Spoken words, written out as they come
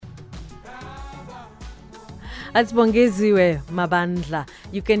Asibongeziwe Mabandla.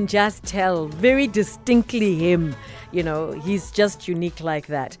 You can just tell very distinctly him. You know, he's just unique like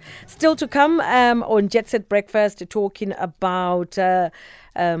that. Still to come on Jet Set Breakfast, talking about,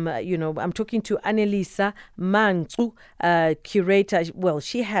 I'm talking to Anelisa Mangcu, curator. Well,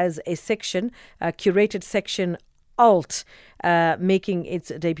 she has a section, a curated section, Alt, making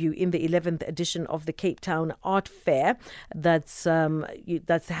its debut in the 11th edition of the Cape Town Art Fair. That's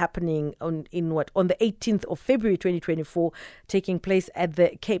happening on the 18th of February 2024, taking place at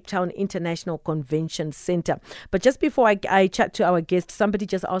the Cape Town International Convention Center. But just before I chat to our guest, somebody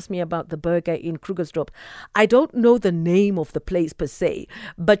just asked me about the burger in Krugersdorp. I don't know the name of the place per se,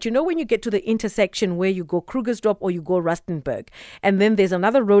 but you know when you get to the intersection where you go Krugersdorp or you go Rustenburg, and then there's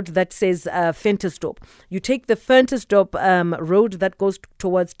another road that says Ventersdorp. You take the Ventersdorp road that goes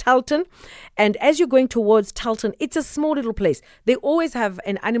towards Talton, and as you're going towards Talton, it's a small little place. They always have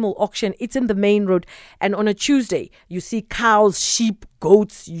an animal auction. It's in the main road, and on a Tuesday you see cows, sheep,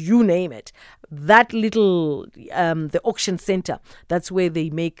 goats, you name it. That little the auction center, that's where they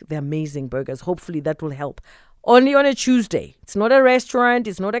make the amazing burgers. Hopefully that will help. Only on a Tuesday. It's not a restaurant.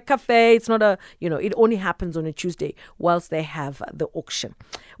 It's not a cafe. It's not it only happens on a Tuesday whilst they have the auction.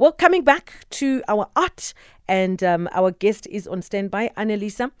 Well, coming back to our art, and our guest is on standby,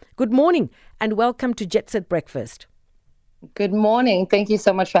 Anelisa. Good morning and welcome to Jet Set Breakfast. Good morning. Thank you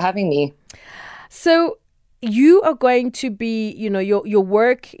so much for having me. So you are going to be, your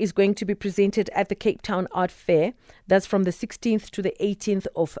work is going to be presented at the Cape Town Art Fair. That's from the 16th to the 18th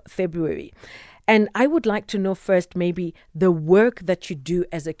of February. And I would like to know first maybe the work that you do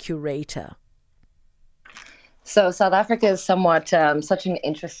as a curator. So South Africa is somewhat such an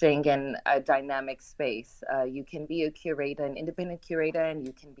interesting and dynamic space. You can be a curator, an independent curator, and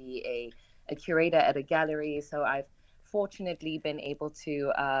you can be a curator at a gallery. So I've fortunately been able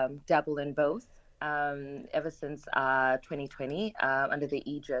to dabble in both ever since 2020 under the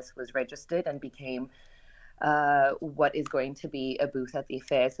aegis was registered and became what is going to be a booth at the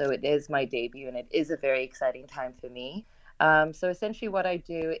fair. So it is my debut and it is a very exciting time for me. So essentially what I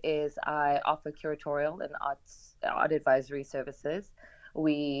do is I offer curatorial and art advisory services.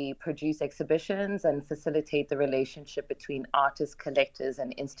 We produce exhibitions and facilitate the relationship between artists, collectors,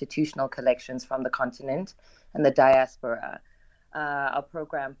 and institutional collections from the continent and the diaspora. Our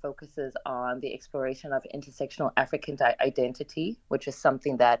program focuses on the exploration of intersectional African identity, which is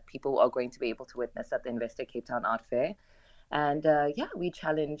something that people are going to be able to witness at the Investor Cape Town Art Fair. And we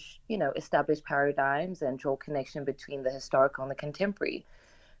challenge, established paradigms and draw connection between the historical and the contemporary.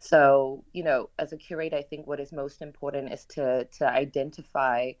 So, as a curator, I think what is most important is to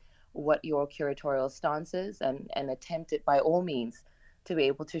identify what your curatorial stance is and attempt it by all means to be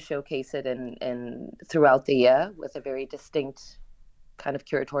able to showcase it in throughout the year with a very distinct kind of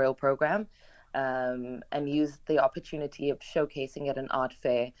curatorial program, and use the opportunity of showcasing at an art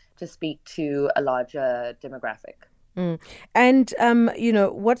fair to speak to a larger demographic. And,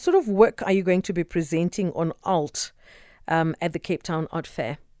 what sort of work are you going to be presenting on Alt at the Cape Town Art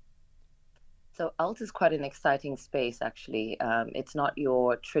Fair? So Alt is quite an exciting space, actually. It's not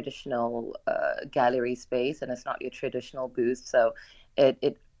your traditional gallery space, and it's not your traditional booth. So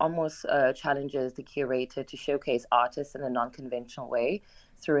it almost challenges the curator to showcase artists in a non-conventional way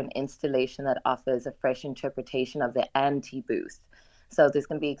through an installation that offers a fresh interpretation of the anti-booth. So there's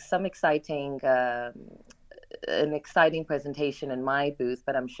going to be some an exciting presentation in my booth,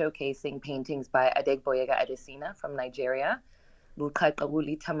 but I'm showcasing paintings by Adegboyega Adesina from Nigeria,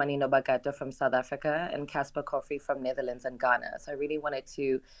 Bukakabuli Tamanino Bagata from South Africa, and Casper Coffey from Netherlands and Ghana. So I really wanted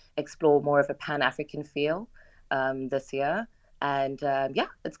to explore more of a Pan-African feel this year. And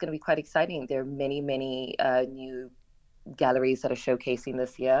it's going to be quite exciting. There are many, many new galleries that are showcasing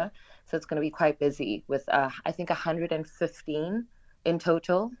this year. So it's going to be quite busy with, I think, 115 in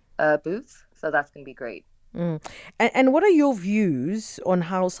total booths. So that's going to be great. And what are your views on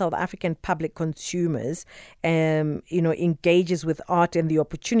how South African public consumers, engages with art and the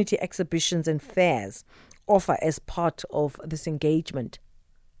opportunity exhibitions and fairs offer as part of this engagement?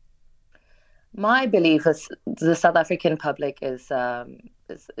 My belief is the South African public is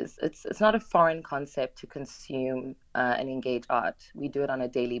it's not a foreign concept to consume and engage art. We do it on a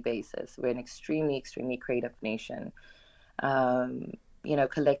daily basis. We're an extremely, extremely creative nation.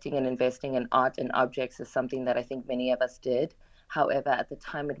 Collecting and investing in art and objects is something that I think many of us did. However, at the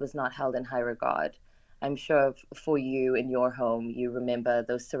time, it was not held in high regard. I'm sure for you in your home, you remember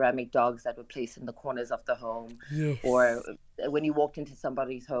those ceramic dogs that were placed in the corners of the home. Yes. Or when you walked into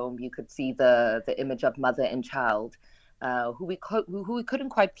somebody's home, you could see the image of mother and child, who we couldn't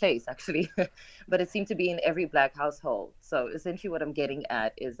quite place, actually. But it seemed to be in every Black household. So essentially what I'm getting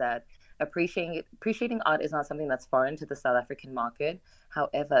at is that Appreciating art is not something that's foreign to the South African market.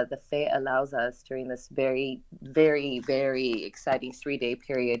 However, the fair allows us during this very, very, very exciting 3 day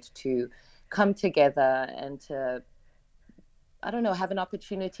period to come together and to, I don't know, have an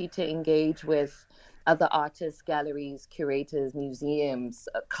opportunity to engage with other artists, galleries, curators, museums,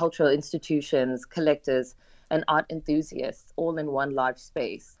 cultural institutions, collectors, and art enthusiasts all in one large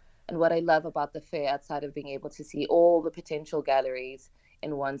space. And what I love about the fair, outside of being able to see all the potential galleries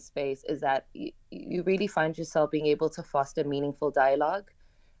in one space, is that you really find yourself being able to foster meaningful dialogue.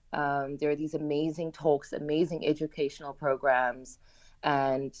 There are these amazing talks, amazing educational programs,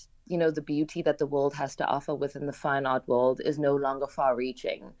 and the beauty that the world has to offer within the fine art world is no longer far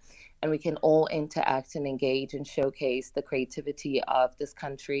reaching. And we can all interact and engage and showcase the creativity of this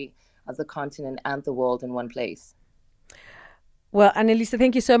country, of the continent, and the world in one place. Well, Anelisa,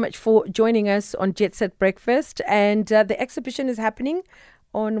 thank you so much for joining us on Jet Set Breakfast. And the exhibition is happening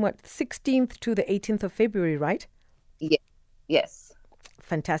on 16th to the 18th of February, right? Yeah. Yes.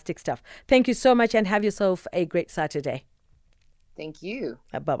 Fantastic stuff. Thank you so much and have yourself a great Saturday. Thank you.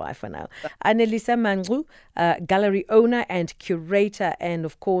 Bye-bye for now. Anelisa Mangcu, gallery owner and curator. And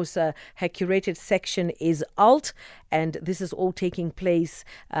of course, her curated section is Alt. And this is all taking place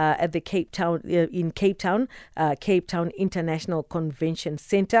at the Cape Town International Convention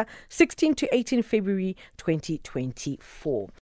Center, 16 to 18 February 2024.